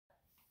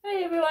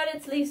Hi everyone,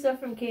 it's Lisa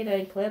from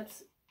Canine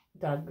Clips,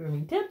 Dog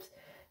Grooming Tips.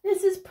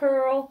 This is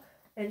Pearl,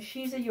 and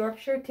she's a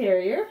Yorkshire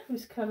Terrier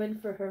who's coming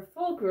for her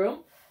full groom.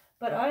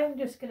 But I'm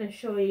just going to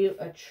show you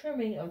a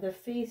trimming of the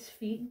face,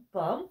 feet, and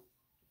bum,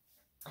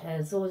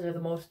 as those are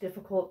the most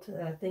difficult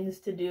things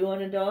to do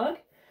on a dog.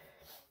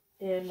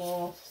 And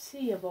we'll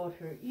see about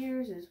her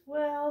ears as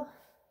well.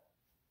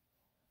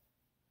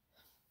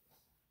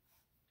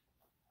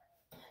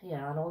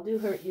 Yeah, and I'll do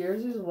her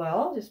ears as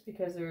well, just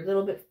because they're a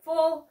little bit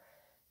full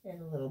and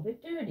a little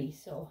bit dirty,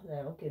 so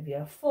that'll give you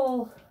a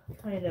full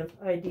kind of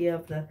idea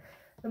of the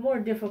more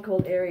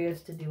difficult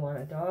areas to do on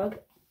a dog.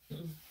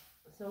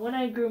 So when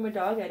I groom a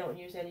dog, I don't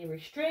use any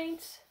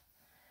restraints,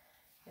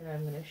 and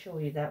I'm going to show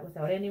you that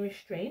without any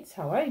restraints,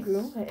 how I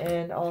groom,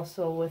 and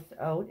also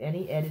without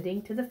any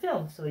editing to the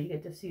film, so you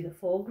get to see the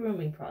full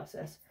grooming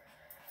process.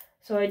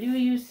 So I do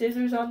use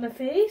scissors on the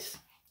face,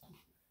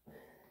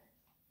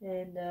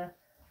 and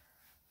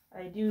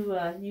I do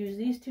use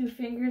these two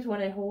fingers when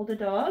I hold a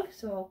dog,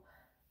 so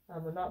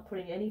I'm not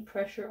putting any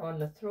pressure on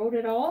the throat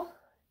at all,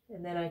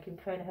 and then I can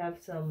kind of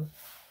have some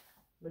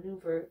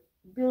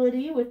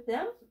maneuverability with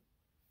them.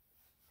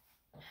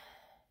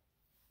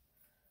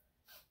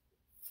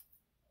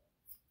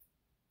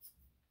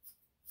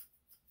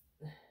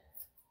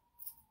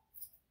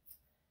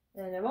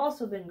 And I've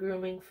also been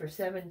grooming for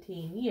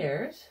 17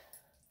 years.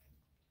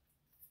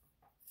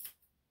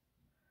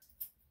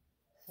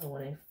 So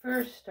when I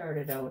first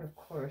started out, of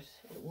course,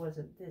 it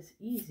wasn't this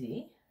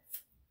easy.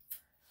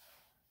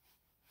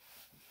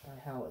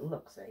 How it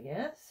looks, I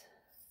guess,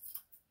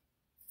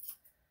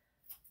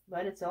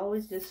 but it's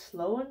always just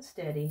slow and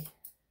steady.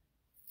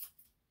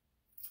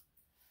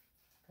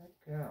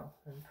 Good girl.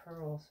 And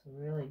Pearl's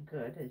really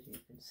good, as you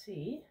can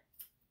see,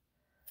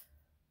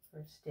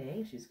 for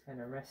staying. She's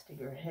kind of resting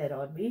her head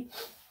on me.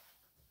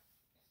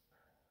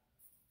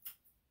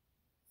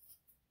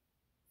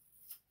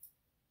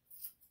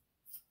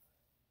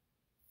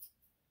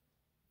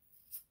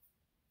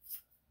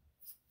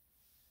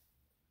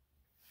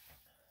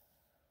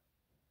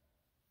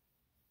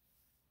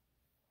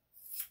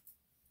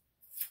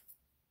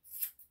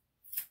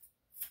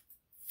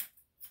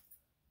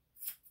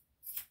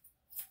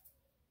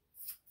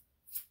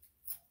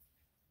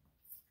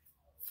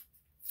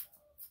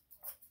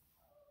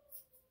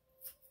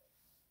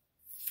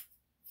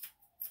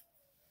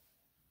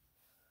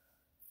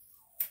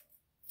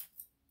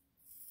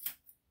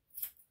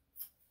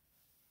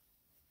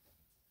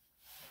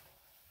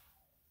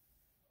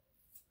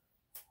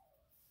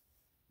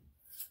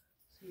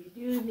 You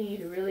do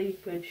need really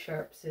good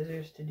sharp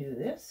scissors to do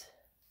this,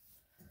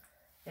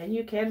 and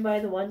you can buy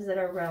the ones that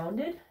are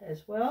rounded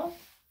as well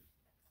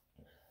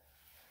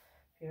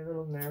if you're a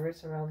little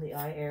nervous around the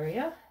eye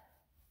area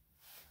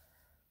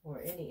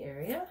or any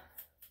area.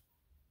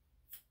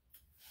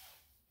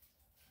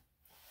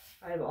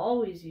 I've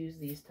always used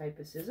these type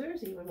of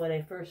scissors, even when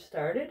I first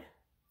started.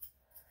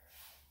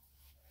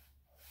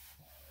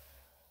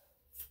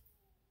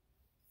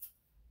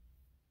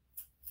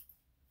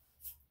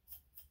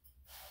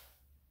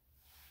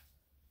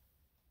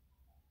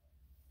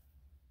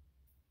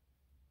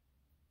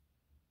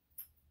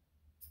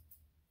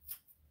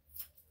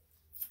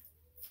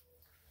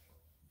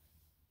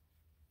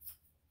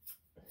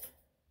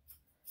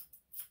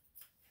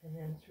 And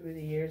then through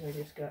the years, I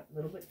just got a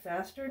little bit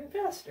faster and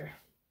faster.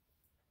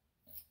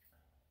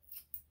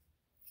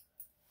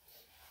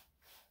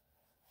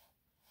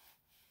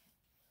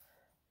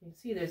 You can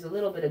see there's a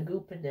little bit of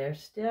goop in there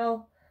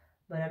still,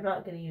 but I'm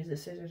not going to use the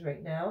scissors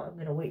right now. I'm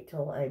going to wait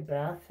till I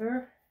bath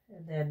her,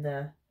 and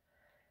then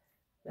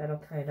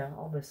that'll kind of,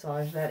 I'll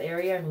massage that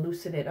area and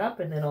loosen it up,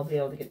 and then I'll be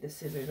able to get the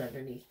scissors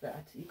underneath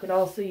that. You can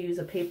also use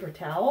a paper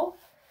towel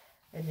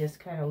and just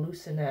kind of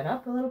loosen that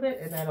up a little bit,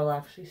 and that'll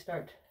actually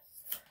start to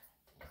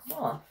come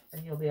off,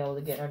 and you'll be able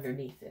to get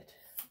underneath it.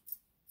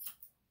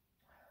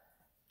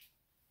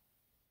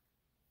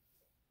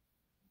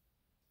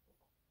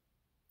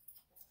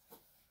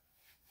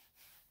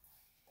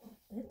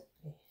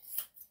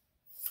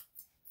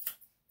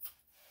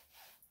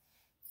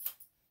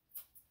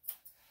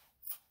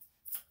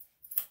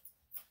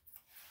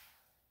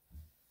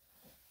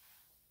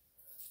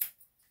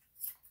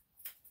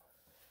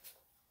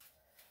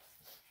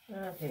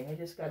 Okay, I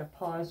just got to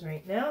pause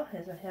right now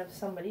as I have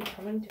somebody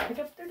coming to pick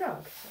up their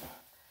dog. So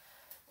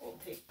we'll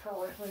take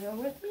Pearl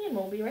with me and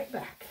we'll be right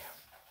back.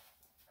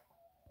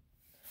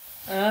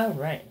 All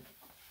right,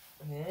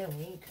 there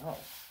we go.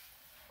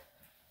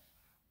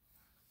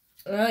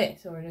 All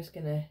right, so we're just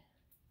going to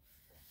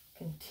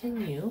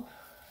continue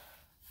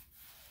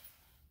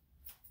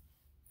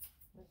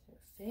with her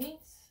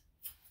face.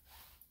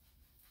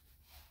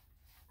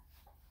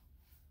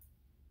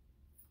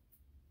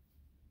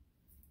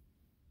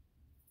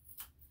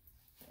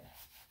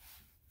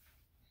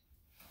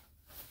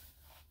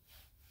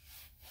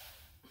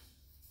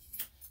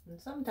 And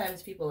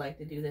sometimes people like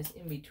to do this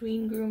in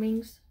between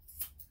groomings,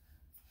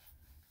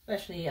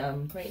 especially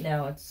right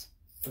now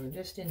we're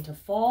just into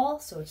fall,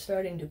 so it's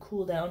starting to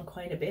cool down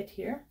quite a bit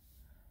here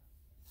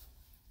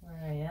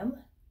where I am.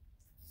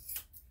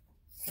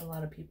 A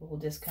lot of people will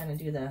just kind of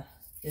do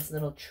this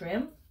little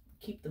trim,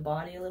 keep the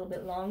body a little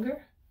bit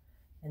longer,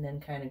 and then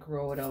kind of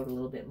grow it out a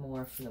little bit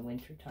more for the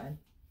winter time.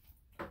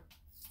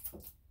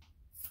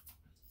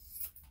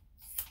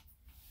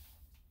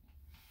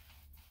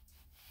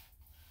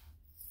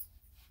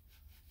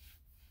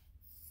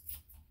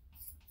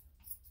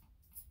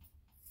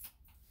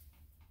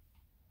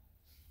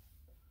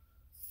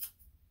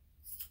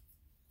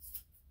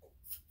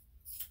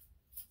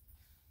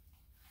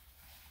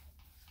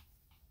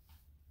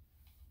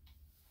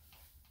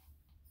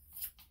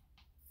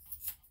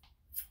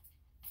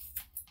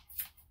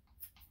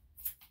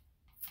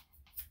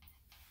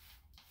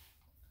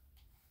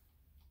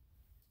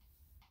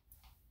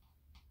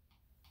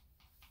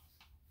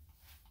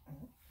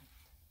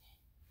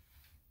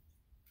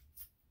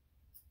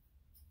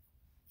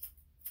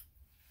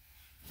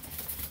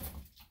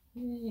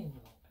 There you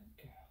go,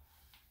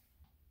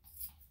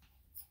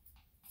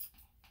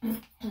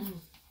 good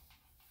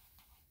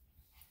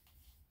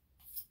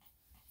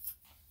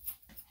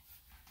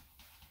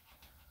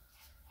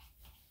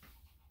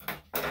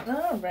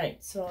girl. All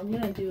right, so I'm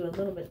going to do a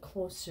little bit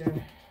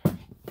closer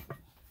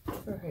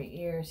for her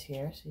ears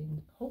here so you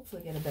can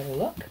hopefully get a better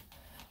look.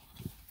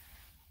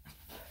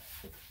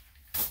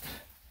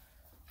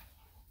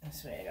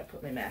 This way I got to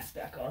put my mask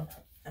back on.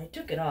 I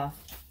took it off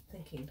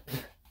thinking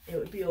it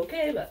would be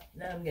okay, but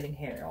now I'm getting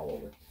hair all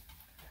over.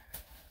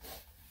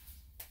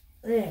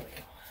 There we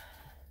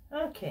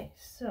go. Okay,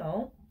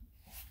 so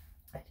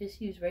I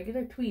just use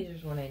regular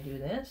tweezers when I do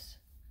this.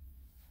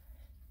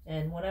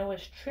 And when I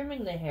was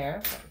trimming the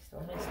hair, I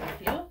still missed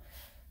a few.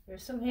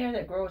 There's some hair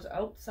that grows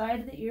outside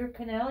of the ear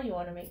canal. You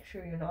want to make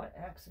sure you're not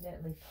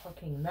accidentally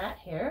plucking that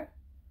hair,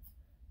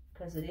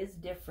 because it is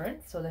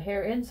different. So the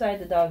hair inside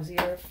the dog's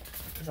ear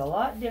is a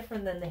lot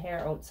different than the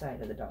hair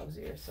outside of the dog's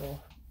ear. So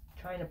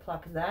trying to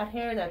pluck that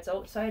hair that's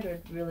outside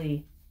would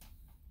really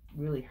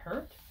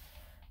hurt.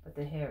 But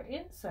the hair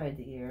inside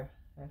the ear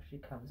actually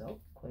comes out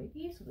quite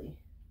easily.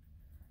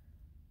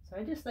 So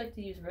I just like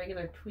to use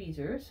regular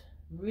tweezers.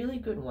 Really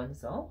good ones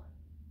though.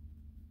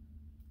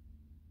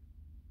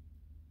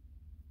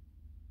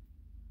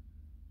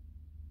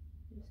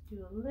 Just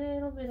do a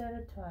little bit at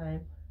a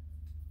time.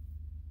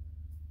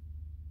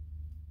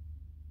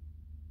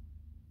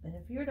 And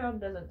if your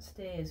dog doesn't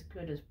stay as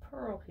good as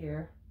Pearl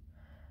here,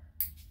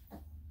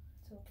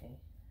 it's okay.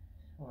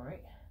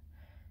 Alright.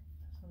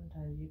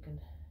 Sometimes you can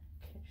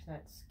catch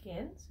that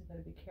skin, so you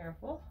gotta be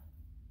careful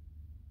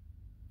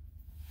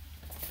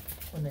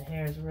when the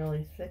hair is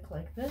really thick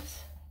like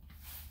this.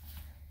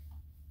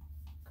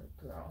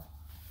 Good girl.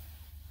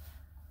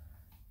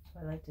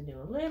 So I like to do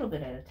a little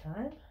bit at a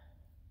time.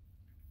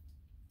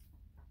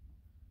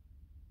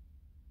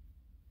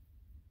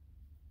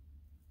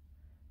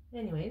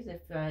 Anyways,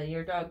 if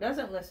your dog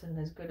doesn't listen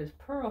as good as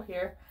Pearl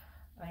here,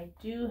 I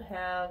do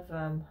have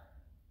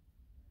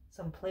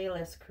some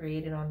playlists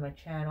created on my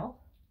channel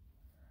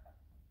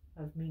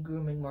of me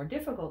grooming more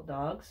difficult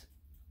dogs.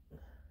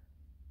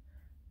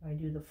 I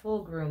do the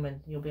full groom,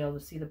 and you'll be able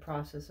to see the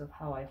process of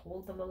how I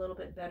hold them a little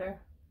bit better.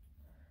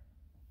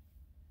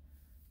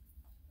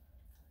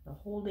 The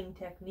holding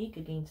technique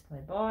against my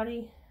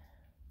body.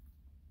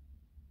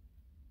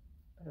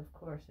 But of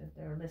course, if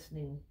they're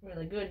listening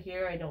really good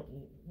here, I don't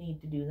need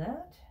to do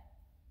that.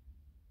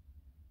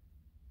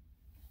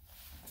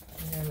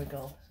 And there we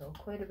go. So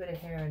quite a bit of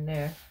hair in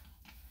there.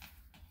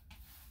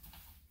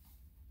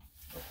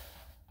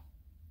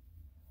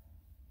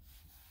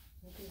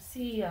 You can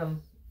see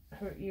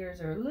her ears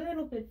are a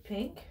little bit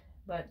pink,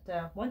 but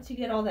once you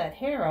get all that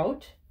hair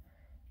out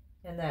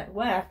and that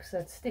wax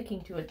that's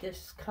sticking to it,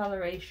 this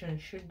coloration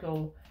should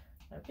go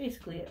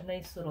basically a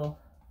nice little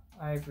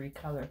ivory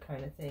color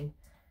kind of thing.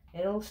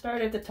 It'll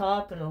start at the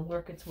top and it'll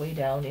work its way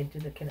down into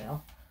the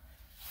canal.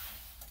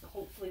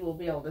 Hopefully we'll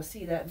be able to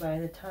see that by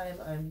the time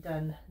I'm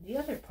done the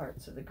other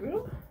parts of the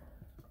groom,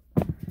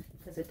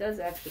 because it does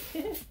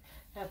actually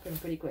happen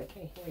pretty quick.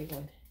 Hey, where are you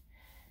going?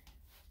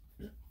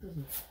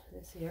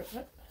 This here.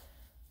 Oh,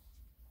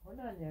 hold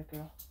on there,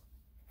 girl.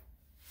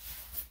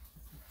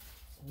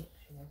 Oh,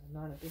 she was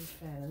not a big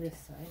fan of this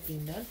side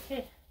being done.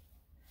 Hey.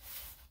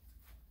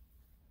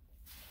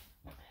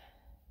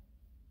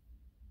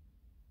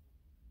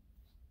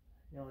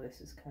 I know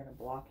this is kind of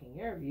blocking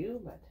your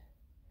view, but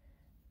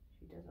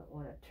she doesn't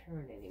want to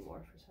turn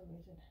anymore for some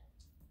reason.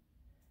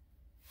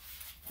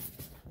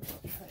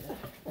 I'll try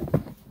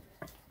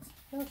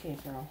that. Okay,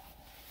 girl.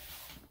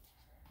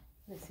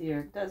 This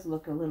here does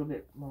look a little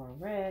bit more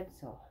red,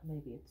 so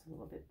maybe it's a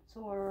little bit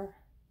sore.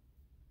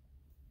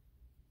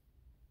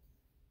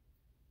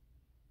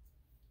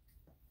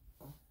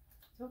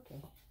 It's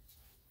okay.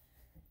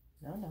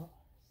 No.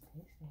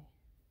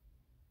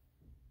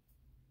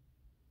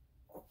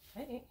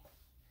 Stay. Hey.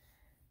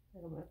 A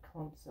little bit of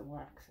clumps of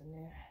wax in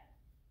there.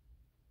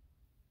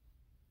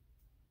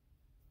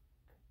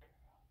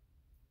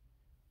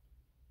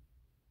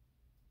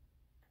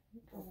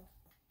 Good girl.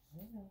 I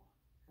know.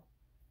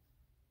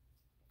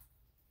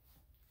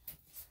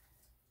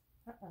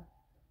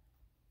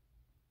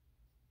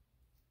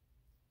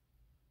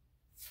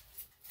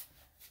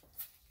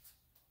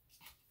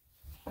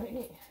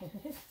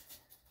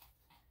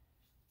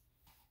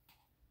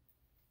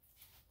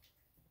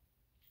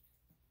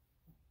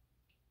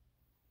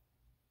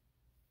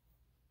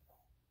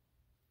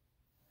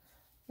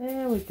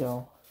 There we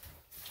go.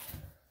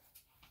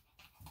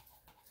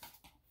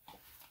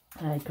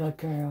 Hi, good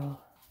girl.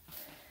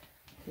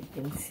 You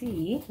can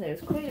see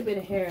there's quite a bit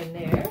of hair in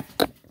there.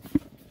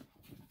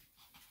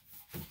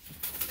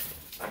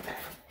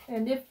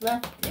 And if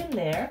left in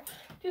there,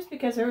 just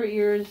because her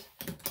ears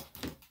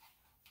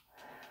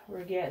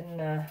were getting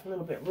a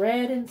little bit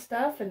red and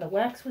stuff and the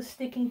wax was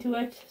sticking to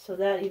it, so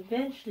that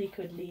eventually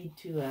could lead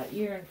to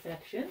ear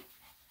infection.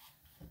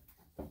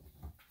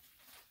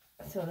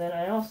 So then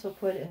I also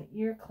put an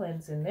ear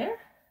cleanse in there.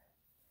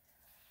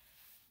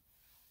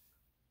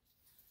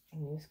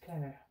 And just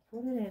kind of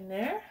put it in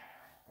there.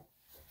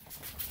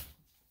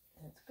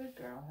 That's good,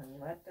 girl. And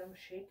let them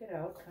shake it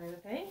out, kind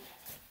of thing.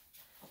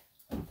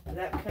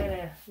 That kind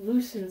of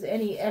loosens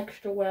any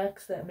extra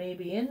wax that may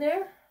be in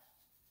there.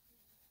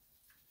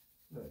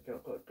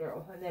 Good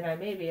girl. And then I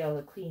may be able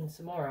to clean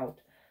some more out.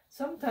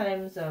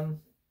 Sometimes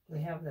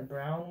we have the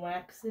brown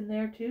wax in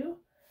there too,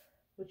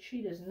 which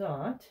she does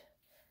not.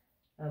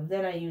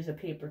 Then I use a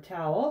paper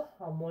towel.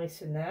 I'll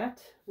moisten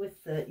that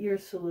with the ear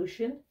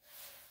solution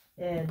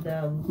and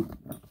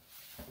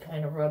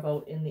kind of rub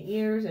out in the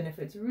ears. And if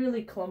it's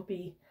really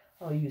clumpy,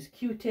 I'll use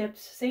Q-tips.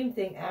 Same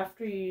thing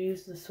after you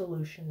use the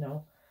solution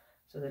though,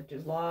 so that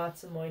there's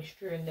lots of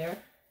moisture in there.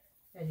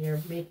 And you're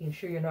making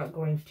sure you're not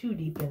going too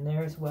deep in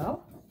there as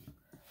well.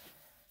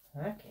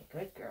 Okay,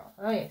 good girl.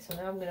 Okay, so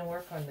now I'm going to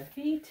work on the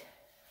feet.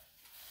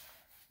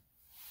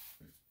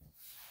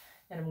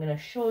 And I'm going to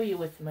show you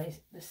with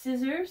the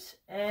scissors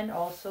and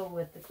also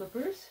with the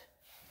clippers.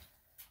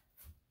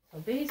 So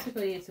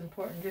basically it's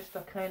important just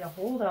to kind of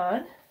hold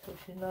on. So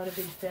she's not a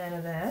big fan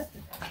of that.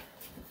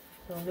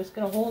 So I'm just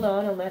going to hold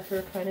on and let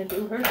her kind of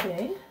do her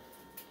thing.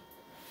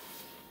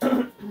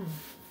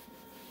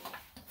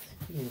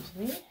 Excuse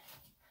me.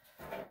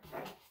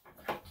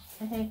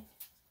 Hey,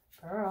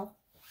 girl.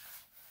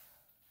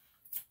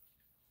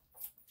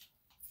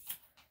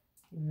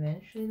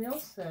 Eventually they'll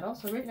settle.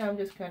 So right now I'm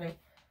just kind of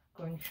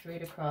going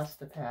straight across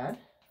the pad.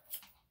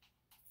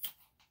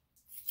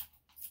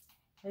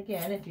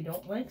 Again, if you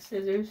don't like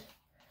scissors,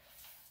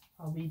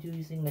 I'll be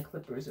using the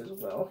clippers as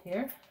well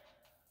here.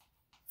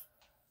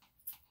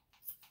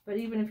 But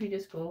even if you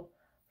just go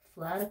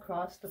flat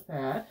across the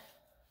pad,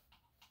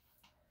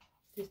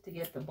 just to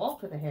get the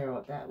bulk of the hair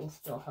out, that will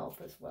still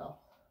help as well.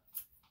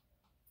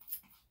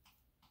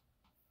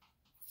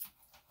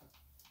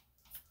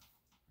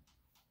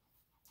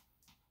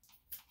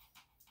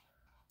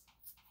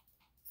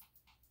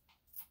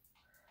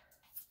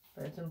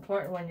 But it's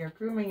important when you're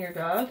grooming your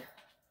dog,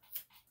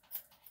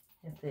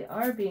 if they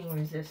are being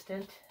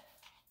resistant,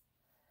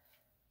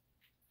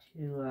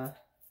 to,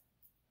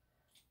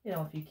 you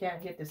know, if you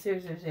can't get the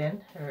scissors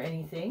in or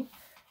anything,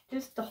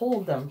 just to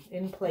hold them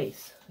in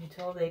place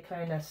until they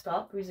kind of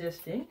stop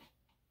resisting.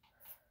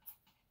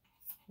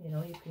 You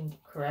know, you can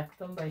correct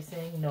them by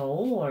saying no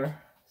or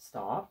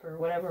stop or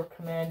whatever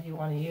command you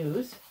want to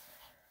use.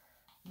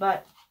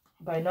 But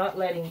by not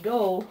letting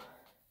go,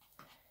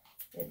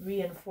 it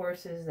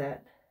reinforces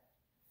that,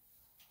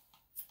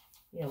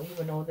 you know,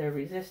 even though they're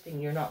resisting,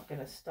 you're not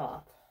going to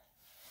stop.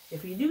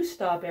 If you do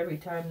stop every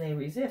time they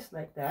resist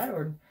like that,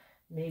 or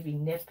maybe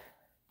nip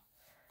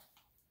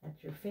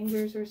at your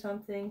fingers or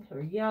something,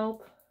 or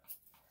yelp,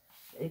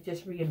 it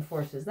just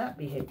reinforces that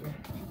behavior.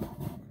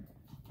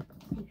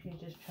 She's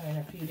just trying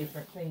a few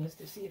different things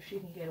to see if she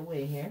can get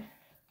away here.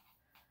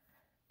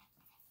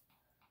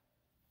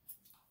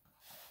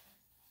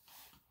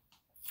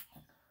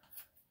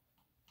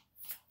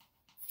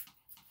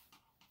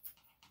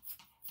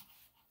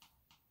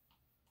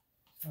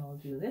 I'll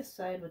do this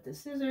side with the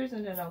scissors,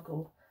 and then I'll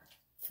go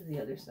to the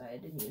other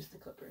side and use the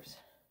clippers.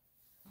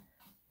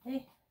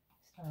 Okay,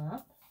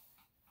 stop.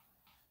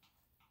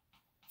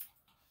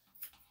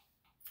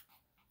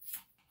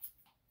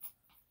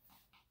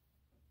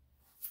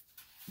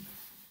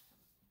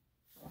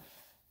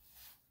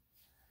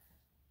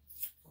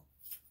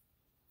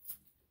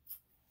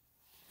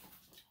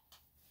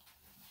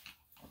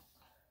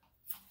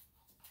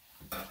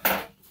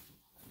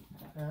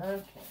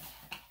 Okay.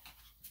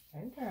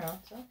 Good girl,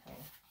 it's okay.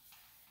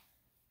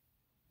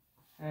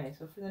 Alright,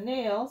 so for the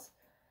nails,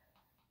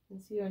 you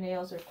can see our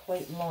nails are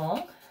quite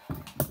long.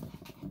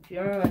 If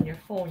you're on your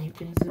phone, you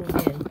can zoom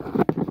in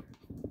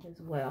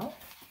as well.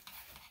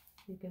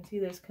 You can see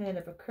there's kind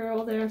of a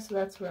curl there, so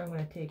that's where I'm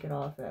going to take it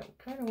off at.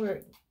 Kind of where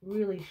it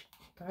really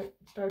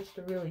starts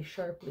to really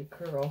sharply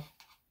curl.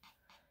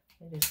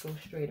 And just go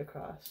straight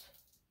across.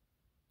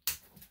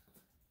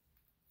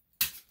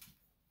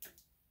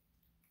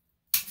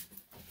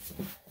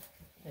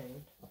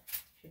 And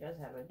she does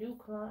have a dew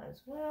claw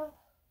as well.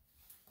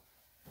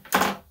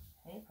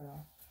 Hey,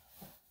 girl.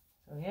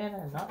 So again,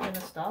 I'm not going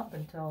to stop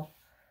until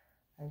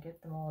I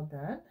get them all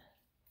done.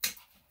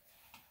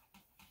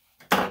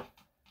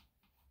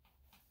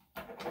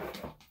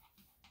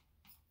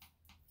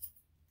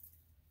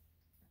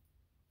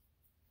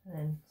 And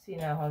then see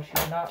now how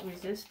she's not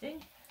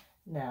resisting.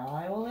 Now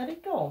I will let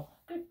it go.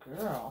 Good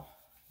girl.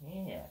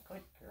 Yeah,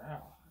 good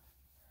girl.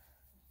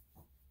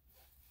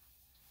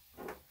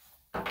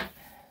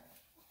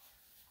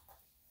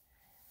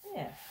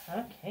 Yeah,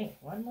 okay,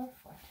 one more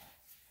foot.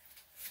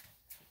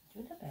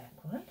 Do the back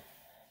one.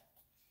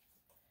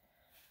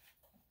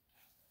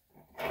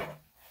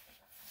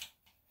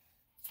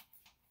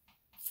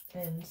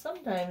 And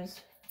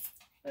sometimes,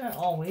 not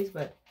always,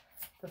 but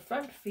the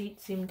front feet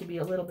seem to be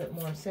a little bit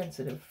more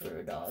sensitive for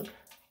a dog.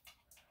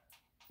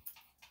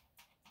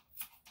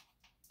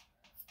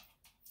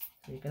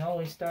 So you can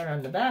always start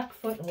on the back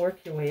foot and work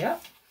your way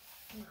up.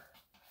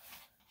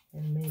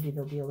 And maybe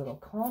they'll be a little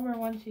calmer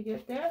once you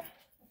get there.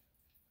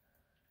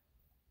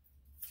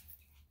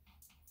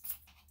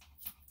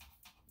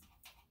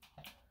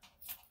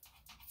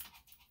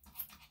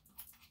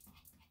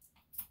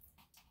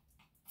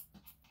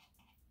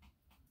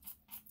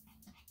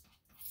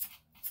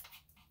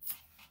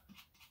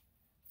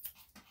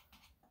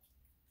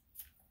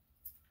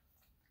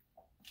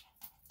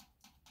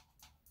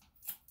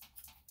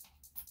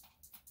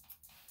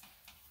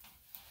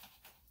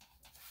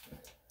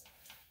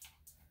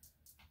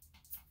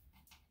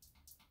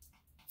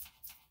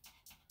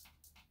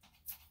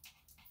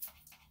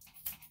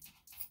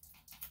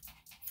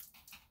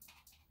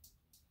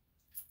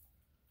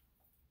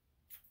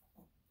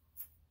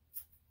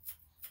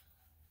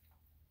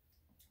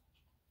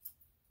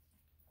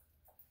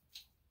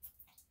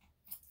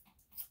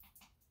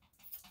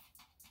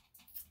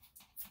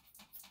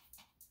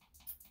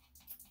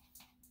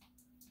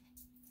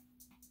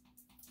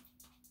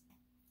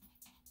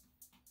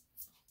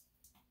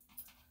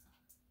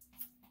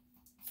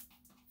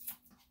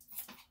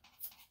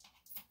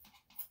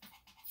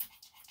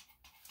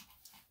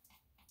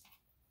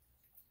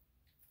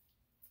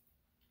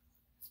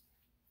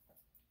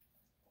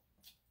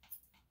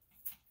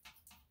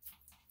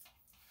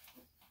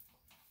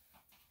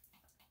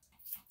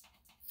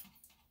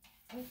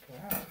 Good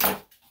girl.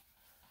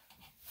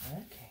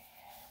 Okay.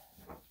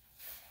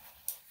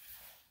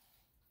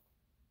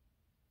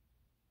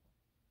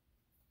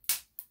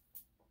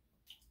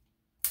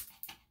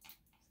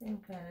 Same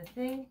kind of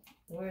thing,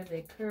 where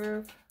they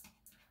curve.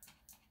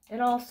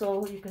 And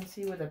also, you can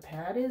see where the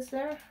pad is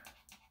there.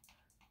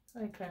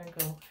 So I kind of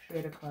go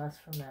straight across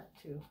from that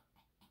too.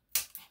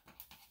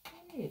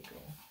 There you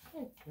go.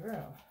 Good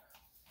girl.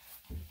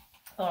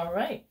 All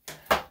right.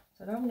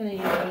 So now I'm going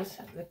to use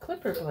the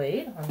clipper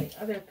blade on the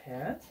other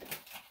pads.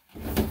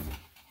 I'm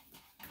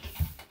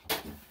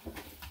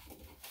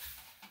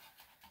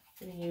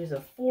going to use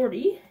a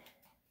 40.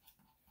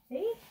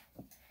 Hey,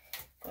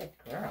 good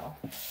girl.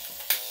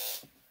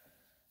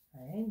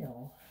 I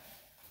know.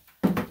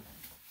 Okay,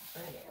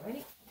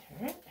 ready?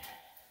 Turn.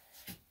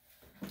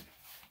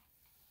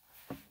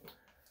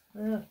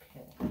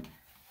 Okay.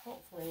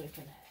 Hopefully we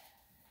can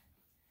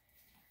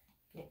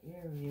get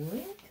your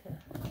viewing to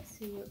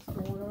see what's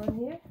going on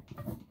here.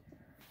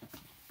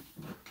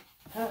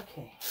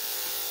 Okay.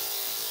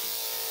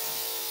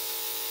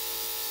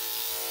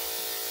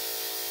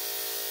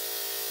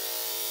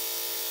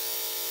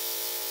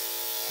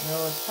 I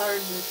know it's hard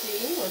to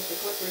see with the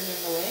clippers in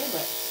the way,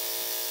 but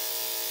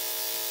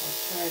I'll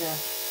try to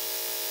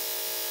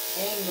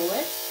angle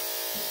it.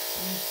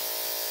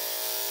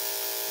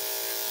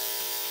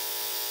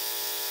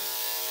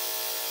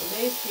 So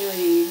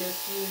basically you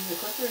just use the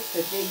clippers to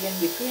dig in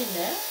between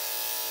there.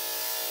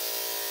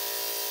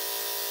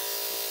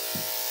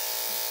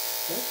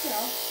 Good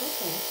girl,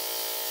 okay.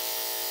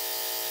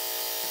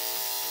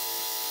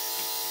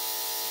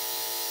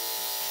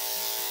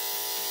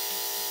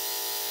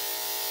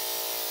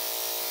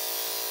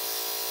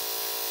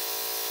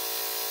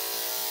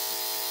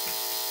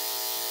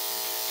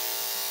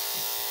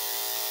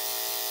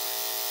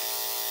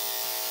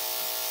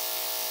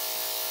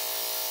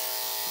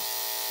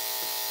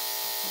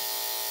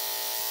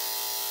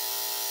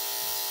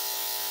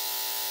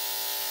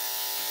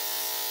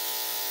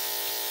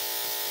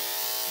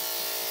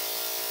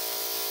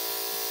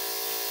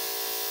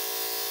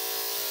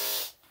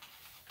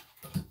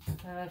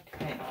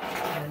 Okay,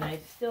 and I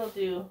still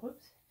do,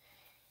 whoops,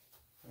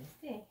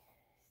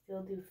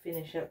 still do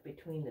finish up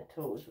between the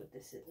toes with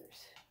the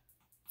scissors.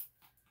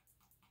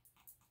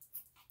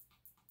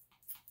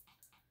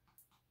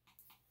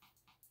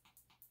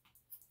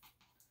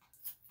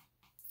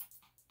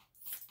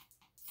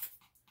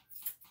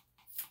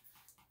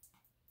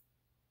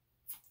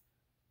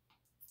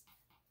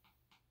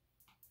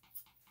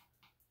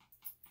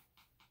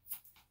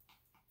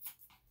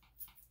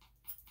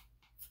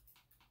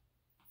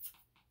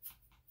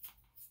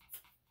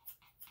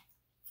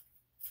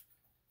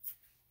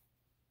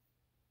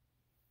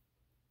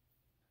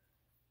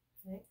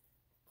 Okay.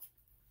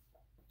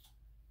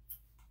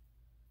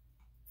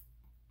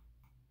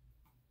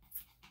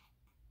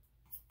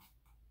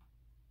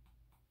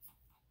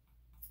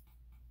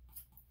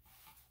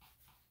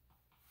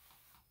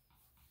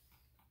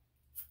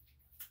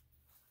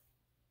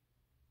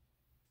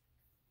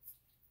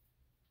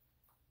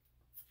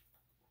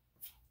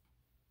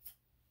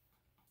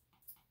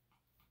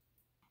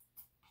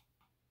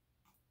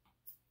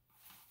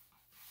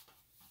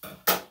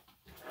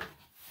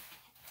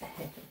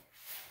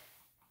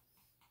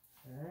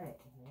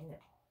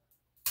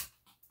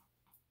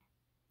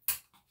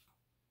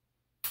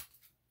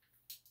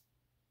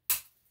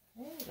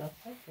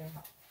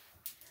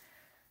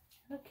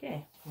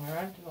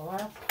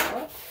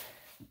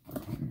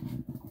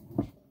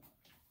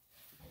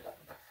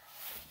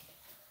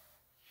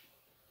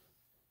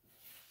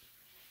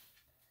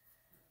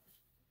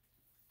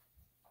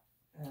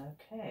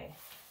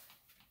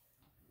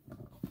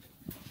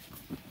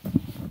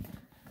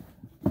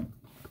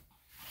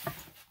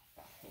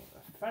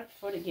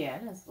 foot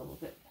again is a little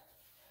bit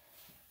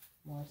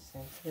more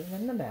sensitive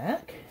than the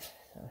back,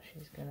 so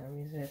she's going to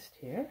resist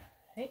here.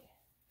 Hey.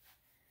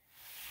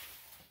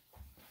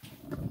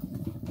 You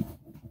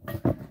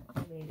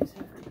may just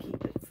have to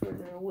keep it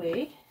further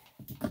away.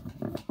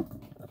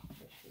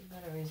 She's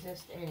going to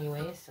resist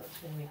anyway, so it's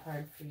going to be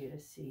hard for you to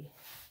see.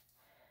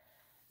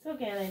 So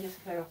again, I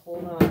just kind of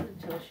hold on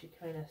until she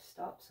kind of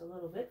stops a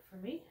little bit for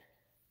me.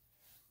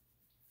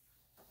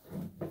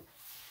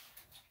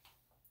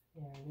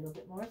 Yeah, a little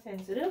bit more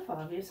sensitive,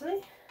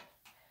 obviously.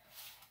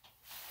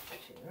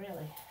 She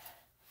really,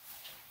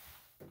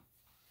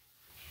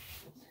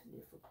 it's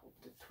difficult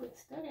to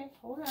twist. Okay,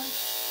 hold on.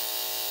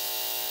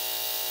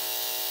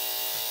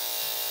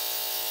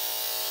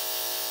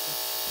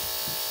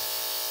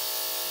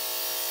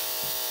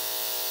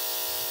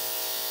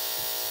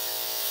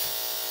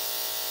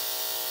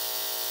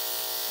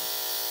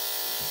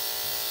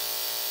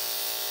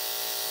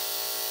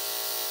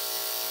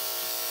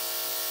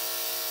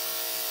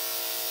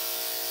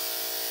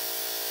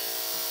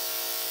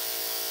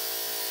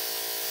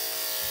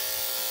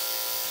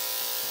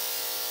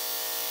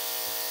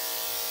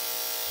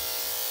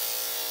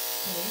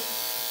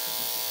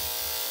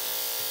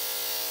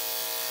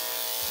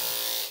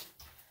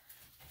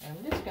 I'm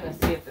just going to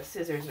see if the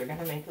scissors are going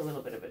to make a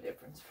little bit of a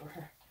difference for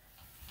her.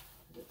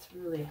 It's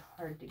really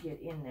hard to get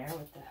in there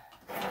with the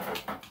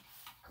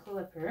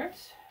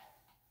clippers.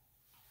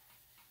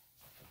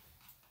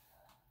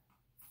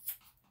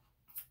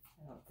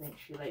 I don't think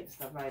she likes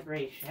the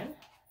vibration.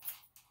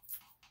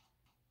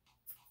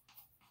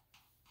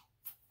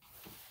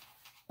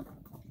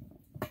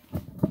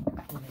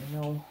 And I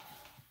know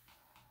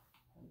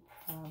I'm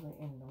probably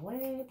in the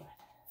way, but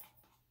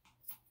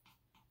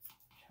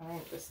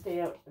trying to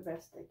stay out the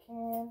best I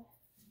can.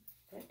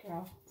 Good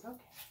girl, it's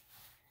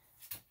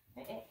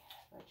okay.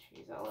 But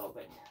she's a little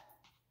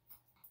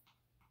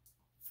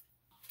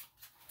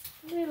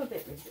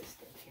bit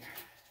resistant here.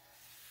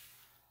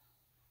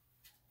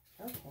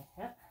 Okay,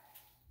 yeah.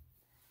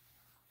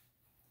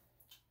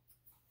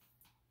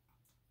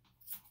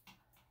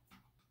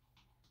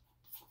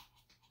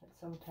 But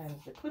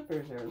sometimes the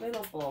clippers are a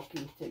little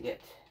bulky to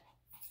get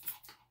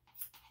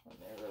when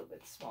they're a little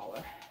bit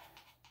smaller.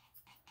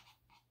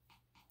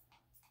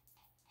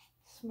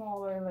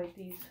 Smaller like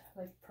these,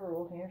 like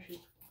Pearl here, she's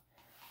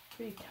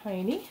pretty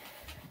tiny.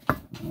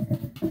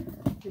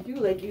 I do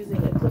like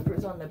using the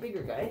clippers on the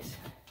bigger guys.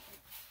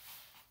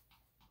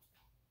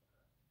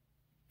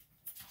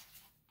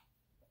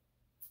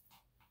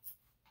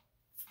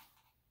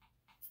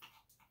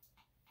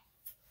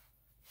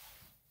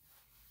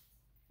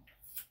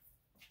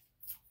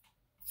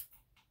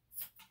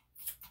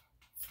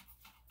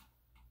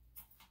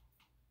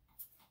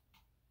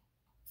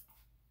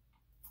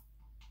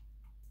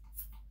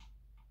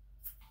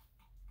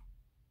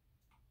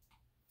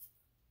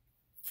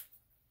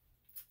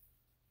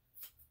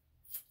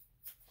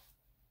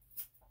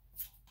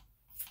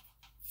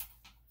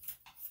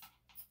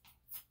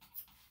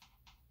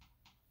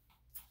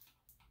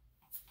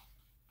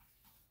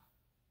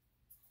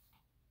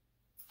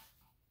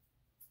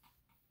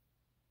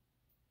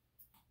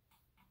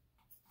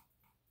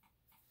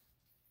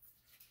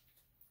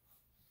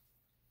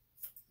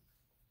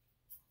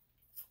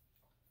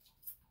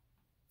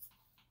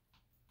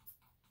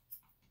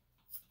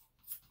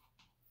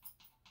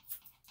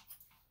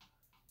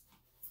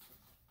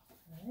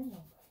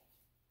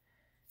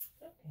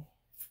 Okay.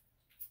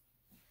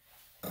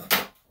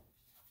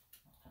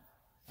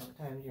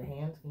 Sometimes your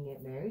hands can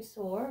get very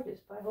sore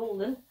just by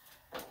holding,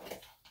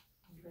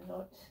 even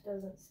though it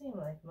doesn't seem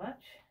like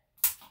much.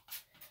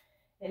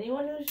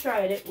 Anyone who's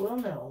tried it will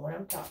know what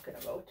I'm talking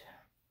about.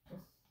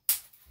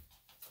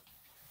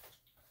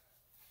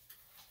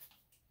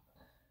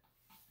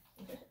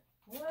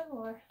 One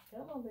more.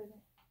 Come on, baby.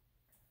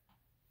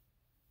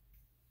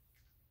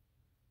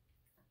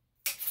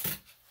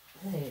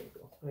 There you go.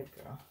 Good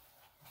girl.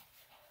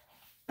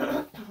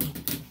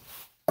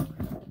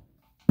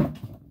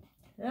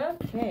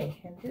 Okay,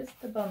 and here's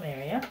the bum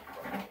area.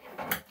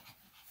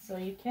 So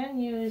you can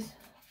use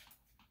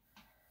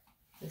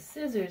the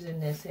scissors in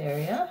this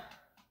area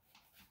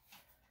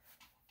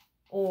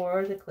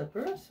or the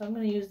clippers. So I'm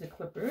going to use the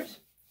clippers.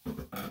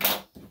 I'm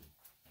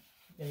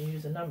going to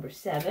use a number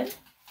 7.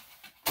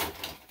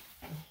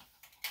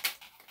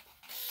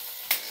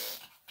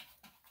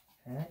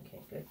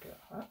 Okay, good girl.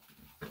 Huh?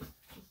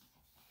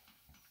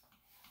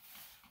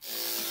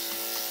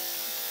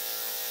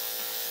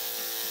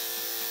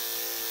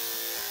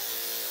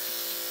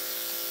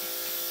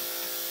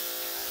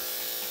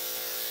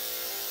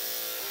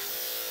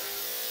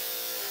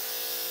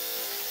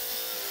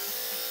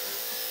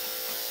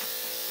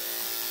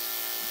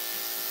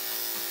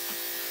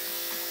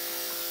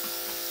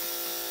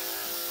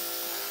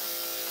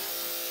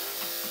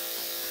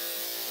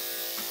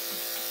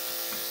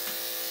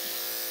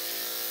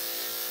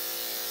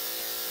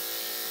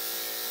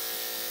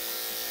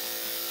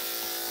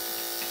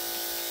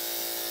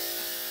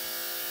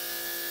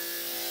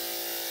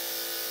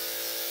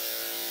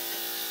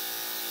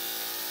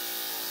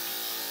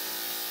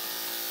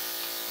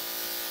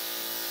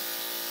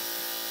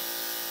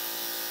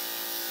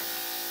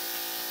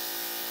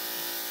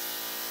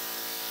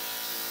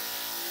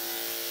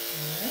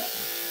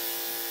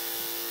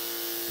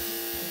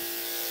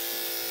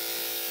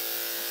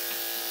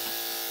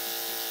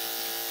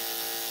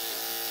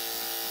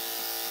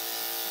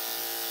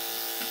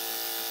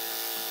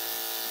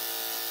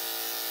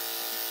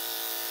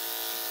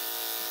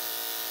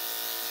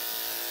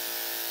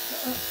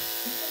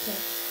 It's okay.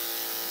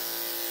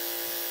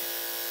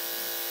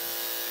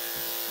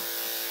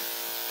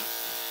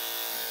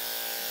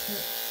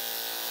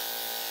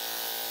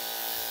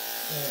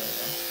 There we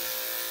go.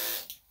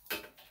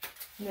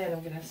 Then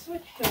I'm going to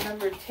switch to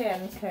number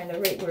 10, kind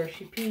of right where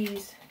she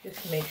pees,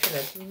 just to make sure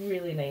that's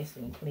really nice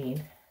and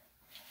clean.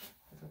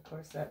 Because of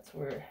course that's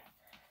where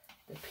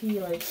the pee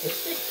likes to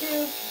stick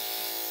to.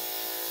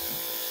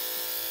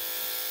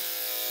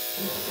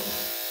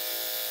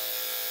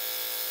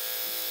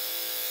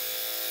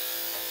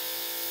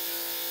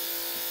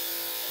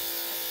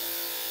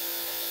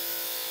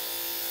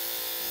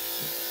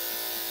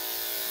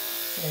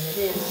 And it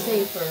is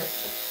safer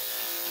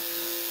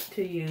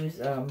to use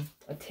a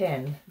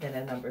 10 than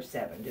a number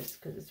 7, just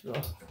because it's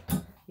real,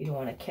 you don't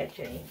want to catch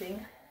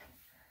anything.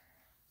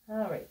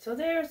 Alright, so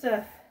there's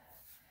a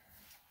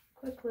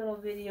quick little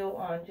video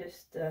on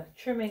just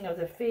trimming of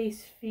the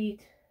face,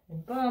 feet,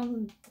 and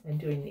bum, and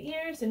doing the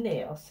ears and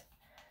nails.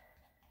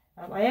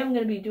 I am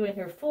going to be doing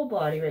her full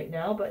body right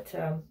now, but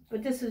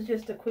this is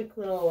just a quick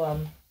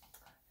little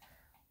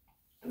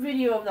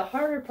video of the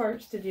harder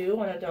parts to do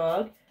on a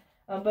dog.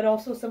 But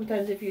also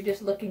sometimes if you're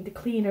just looking to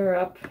clean her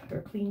up or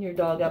clean your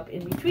dog up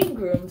in between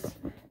grooms,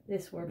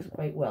 this works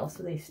quite well.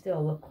 So they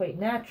still look quite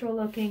natural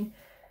looking.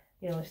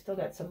 You know, still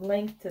got some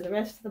length to the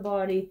rest of the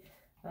body.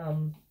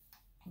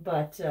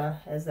 But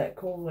as that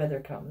cold weather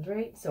comes,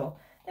 right? So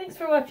thanks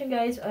for watching,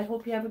 guys. I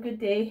hope you have a good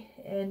day,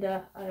 and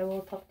I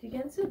will talk to you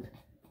again soon.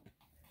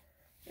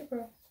 Hey,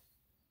 bro.